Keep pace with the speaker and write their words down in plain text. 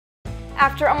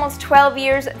After almost 12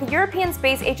 years, the European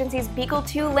Space Agency's Beagle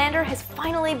 2 lander has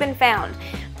finally been found,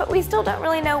 but we still don't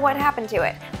really know what happened to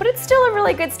it. But it's still a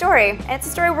really good story, and it's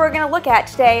a story we're going to look at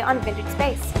today on Vintage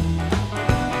Space.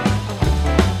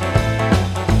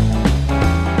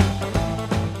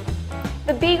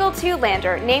 The Beagle 2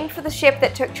 lander, named for the ship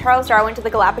that took Charles Darwin to the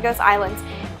Galapagos Islands,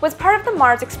 was part of the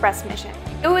Mars Express mission.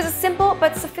 It was a simple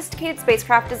but sophisticated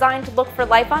spacecraft designed to look for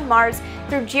life on Mars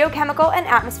through geochemical and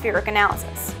atmospheric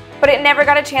analysis. But it never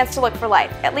got a chance to look for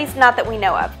life, at least not that we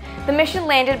know of. The mission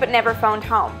landed but never phoned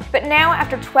home. But now,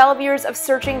 after 12 years of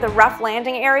searching the rough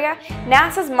landing area,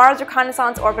 NASA's Mars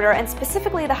Reconnaissance Orbiter, and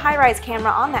specifically the HiRISE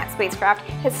camera on that spacecraft,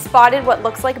 has spotted what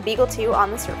looks like Beagle 2 on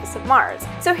the surface of Mars.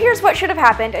 So here's what should have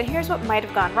happened, and here's what might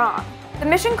have gone wrong. The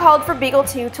mission called for Beagle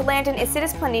 2 to land in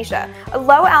Isidis Planitia, a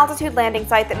low-altitude landing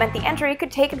site that meant the entry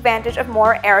could take advantage of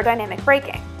more aerodynamic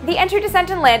braking. The entry,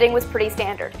 descent, and landing was pretty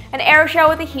standard. An air shell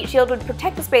with a heat shield would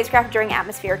protect the spacecraft during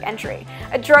atmospheric entry.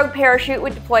 A drogue parachute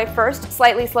would deploy first,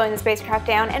 slightly slowing the spacecraft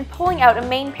down and pulling out a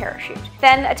main parachute.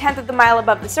 Then, a tenth of the mile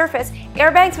above the surface,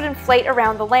 airbags would inflate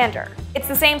around the lander. It's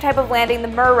the same type of landing the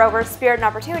Mir rover Spirit and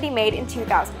Opportunity made in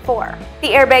 2004. The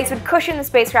airbags would cushion the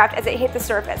spacecraft as it hit the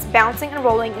surface, bouncing and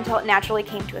rolling until it naturally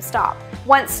came to a stop.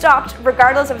 Once stopped,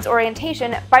 regardless of its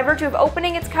orientation, by virtue of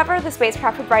opening its cover, the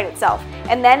spacecraft would right itself,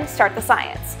 and then start the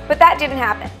science. But that didn't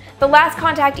happen. The last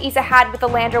contact ESA had with the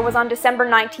lander was on December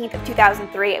 19th of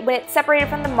 2003, when it separated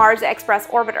from the Mars Express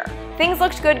orbiter. Things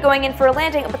looked good going in for a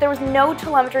landing, but there was no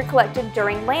telemetry collected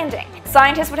during landing.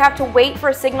 Scientists would have to wait for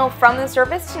a signal from the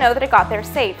surface to know that it got there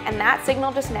safe, and that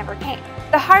signal just never came.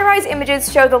 The HiRISE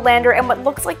images show the lander and what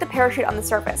looks like the parachute on the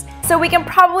surface, so we can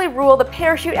probably rule the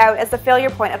parachute out as the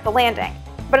failure point of the landing.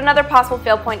 But another possible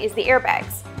fail point is the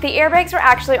airbags. The airbags were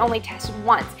actually only tested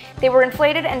once. They were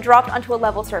inflated and dropped onto a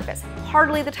level surface,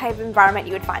 hardly the type of environment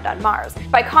you would find on Mars.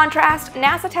 By contrast,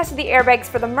 NASA tested the airbags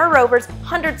for the Mir rovers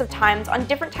hundreds of times on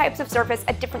different types of surface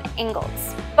at different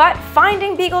angles. But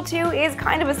finding Beagle 2 is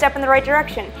kind of a step in the right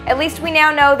direction. At least we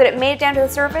now know that it made it down to the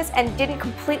surface and didn't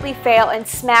completely fail and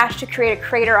smash to create a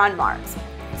crater on Mars.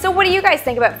 So what do you guys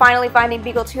think about finally finding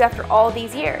Beagle 2 after all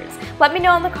these years? Let me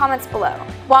know in the comments below.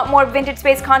 Want more Vintage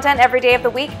Space content every day of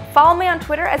the week? Follow me on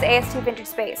Twitter as AST Vintage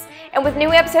Space. And with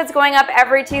new episodes going up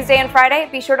every Tuesday and Friday,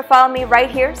 be sure to follow me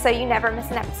right here so you never miss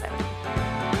an episode.